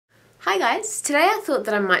Hi guys, today I thought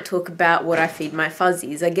that I might talk about what I feed my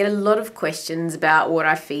fuzzies. I get a lot of questions about what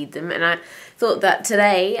I feed them, and I thought that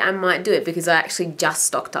today I might do it because I actually just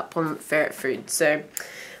stocked up on ferret food. So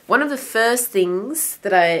one of the first things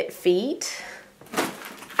that I feed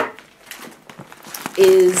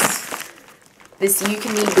is this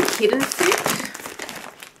Eukanuba kitten food.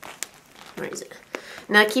 Where is it?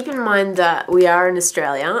 Now keep in mind that we are in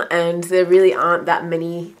Australia and there really aren't that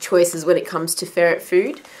many choices when it comes to ferret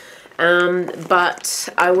food. But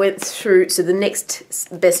I went through, so the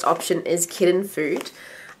next best option is kitten food.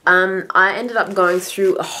 I ended up going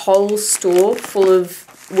through a whole store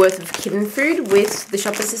worth of kitten food with the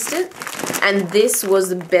shop assistant, and this was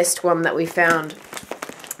the best one that we found.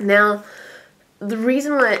 Now, the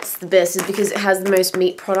reason why it's the best is because it has the most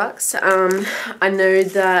meat products. I know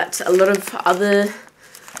that a lot of other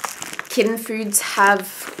kitten foods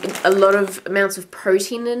have a lot of amounts of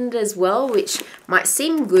protein in it as well, which might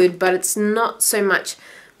seem good, but it's not so much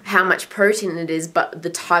how much protein it is, but the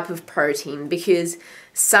type of protein, because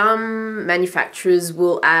some manufacturers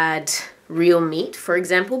will add real meat, for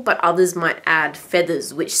example, but others might add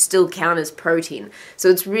feathers, which still count as protein. So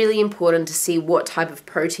it's really important to see what type of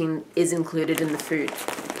protein is included in the food.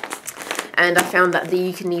 And I found that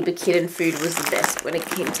the Eukanuba kitten food was the best when it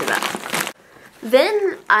came to that.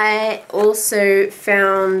 Then I also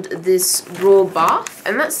found this raw bath,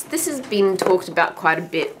 and this has been talked about quite a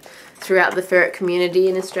bit throughout the ferret community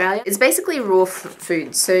in Australia. It's basically raw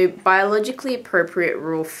food, so biologically appropriate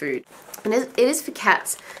raw food. And it is for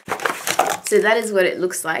cats. So that is what it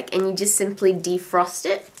looks like, and you just simply defrost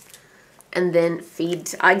it and then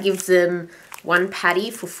feed. I give them 1 patty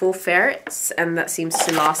for 4 ferrets, and that seems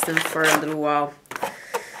to last them for a little while.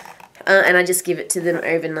 And I just give it to them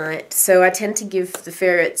overnight. So I tend to give the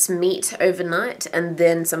ferrets meat overnight and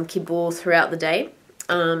then some kibble throughout the day.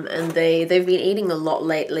 And they've been eating a lot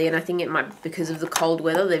lately, and I think it might be because of the cold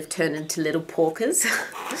weather. They've turned into little porkers.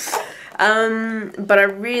 But I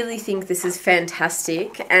really think this is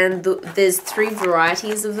fantastic. And there's 3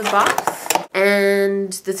 varieties of the bath.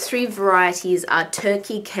 And the 3 varieties are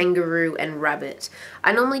turkey, kangaroo, and rabbit.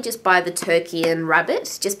 I normally just buy the turkey and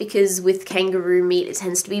rabbit just because with kangaroo meat it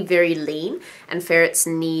tends to be very lean, and ferrets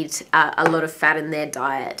need a lot of fat in their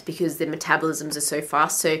diet because their metabolisms are so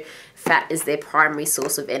fast, so fat is their primary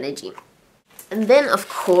source of energy. And then, of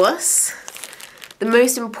course, the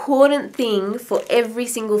most important thing for every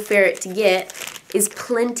single ferret to get is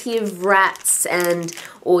plenty of rats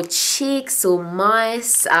or chicks or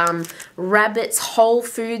mice, rabbits, whole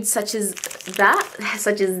foods such as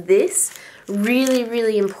this. Really,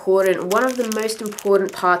 really important. One of the most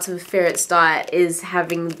important parts of a ferret's diet is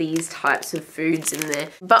having these types of foods in there.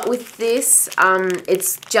 But with this,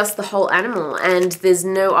 it's just the whole animal and there's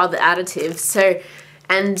no other additives.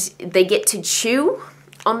 And they get to chew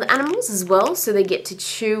on the animals as well, so they get to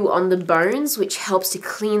chew on the bones, which helps to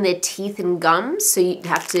clean their teeth and gums, so you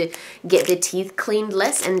have to get their teeth cleaned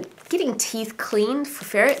less. And getting teeth cleaned for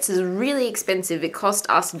ferrets is really expensive. It cost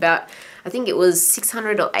us about, I think it was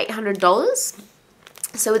 $600 or $800.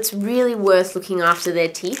 So it's really worth looking after their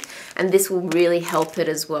teeth, and this will really help it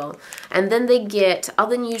as well. And then they get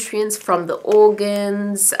other nutrients from the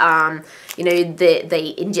organs, you know,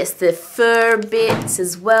 they ingest the fur bits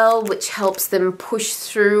as well, which helps them push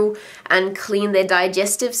through and clean their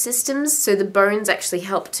digestive systems. So the bones actually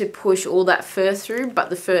help to push all that fur through, but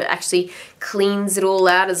the fur actually cleans it all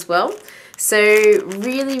out as well. So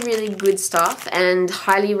really, really good stuff, and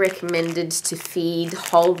highly recommended to feed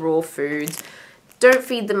whole raw foods. Don't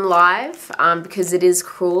feed them live because it is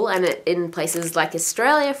cruel, and in places like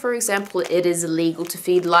Australia, for example, it is illegal to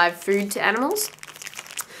feed live food to animals.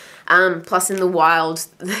 Plus in the wild,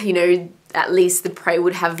 you know, at least the prey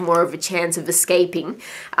would have more of a chance of escaping.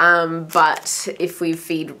 But if we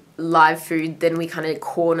feed live food, then we kind of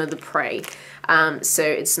corner the prey. So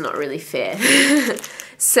it's not really fair.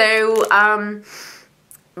 So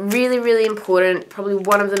really, really important, probably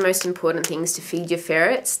one of the most important things to feed your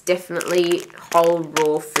ferrets, definitely whole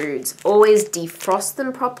raw foods. Always defrost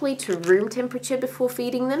them properly to room temperature before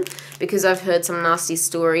feeding them, because I've heard some nasty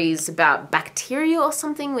stories about bacteria or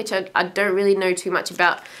something, which I don't really know too much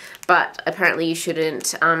about, but apparently you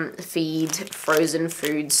shouldn't feed frozen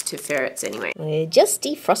foods to ferrets anyway. We're just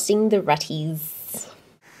defrosting the ratties.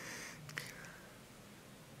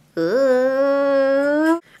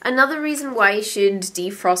 Another reason why you should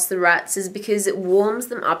defrost the rats is because it warms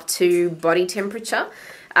them up to body temperature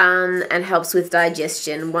and helps with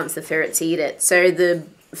digestion once the ferrets eat it. So the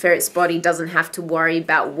ferret's body doesn't have to worry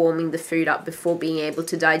about warming the food up before being able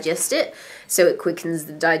to digest it, so it quickens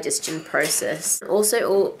the digestion process.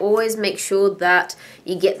 Also, always make sure that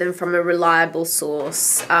you get them from a reliable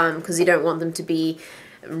source, because you don't want them to be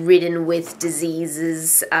ridden with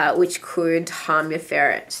diseases which could harm your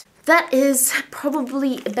ferret. That is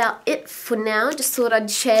probably about it for now. Just thought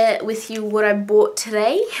I'd share with you what I bought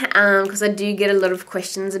today, because I do get a lot of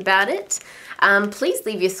questions about it. Please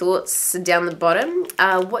leave your thoughts down the bottom.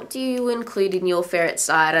 What do you include in your ferret's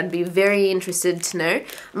diet? I'd be very interested to know.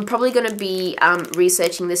 I'm probably going to be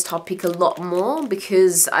researching this topic a lot more,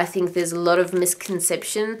 because I think there's a lot of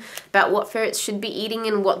misconception about what ferrets should be eating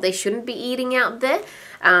and what they shouldn't be eating out there.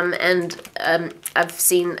 I've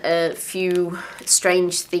seen a few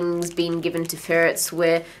strange things being given to ferrets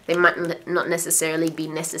where they might not necessarily be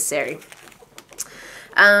necessary.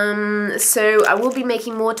 So I will be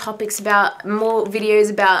making more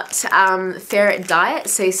videos about ferret diet,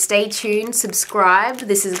 so stay tuned, subscribe.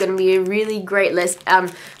 This is going to be a really great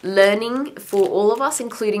learning for all of us,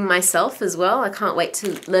 including myself as well. I can't wait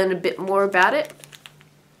to learn a bit more about it.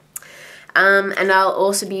 And I'll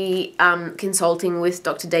also be consulting with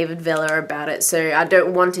Dr. David Vella about it, so I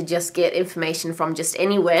don't want to just get information from just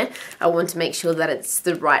anywhere. I want to make sure that it's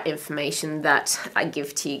the right information that I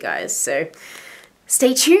give to you guys, so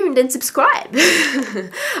stay tuned and subscribe.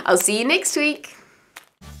 I'll see you next week.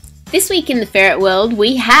 This week in the Ferret World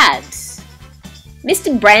we had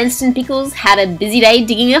Mr. Branston Pickles had a busy day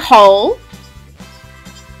digging a hole.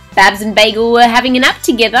 Babs and Bagel were having a nap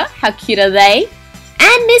together. How cute are they?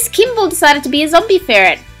 And Miss Kimball decided to be a zombie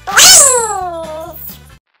ferret.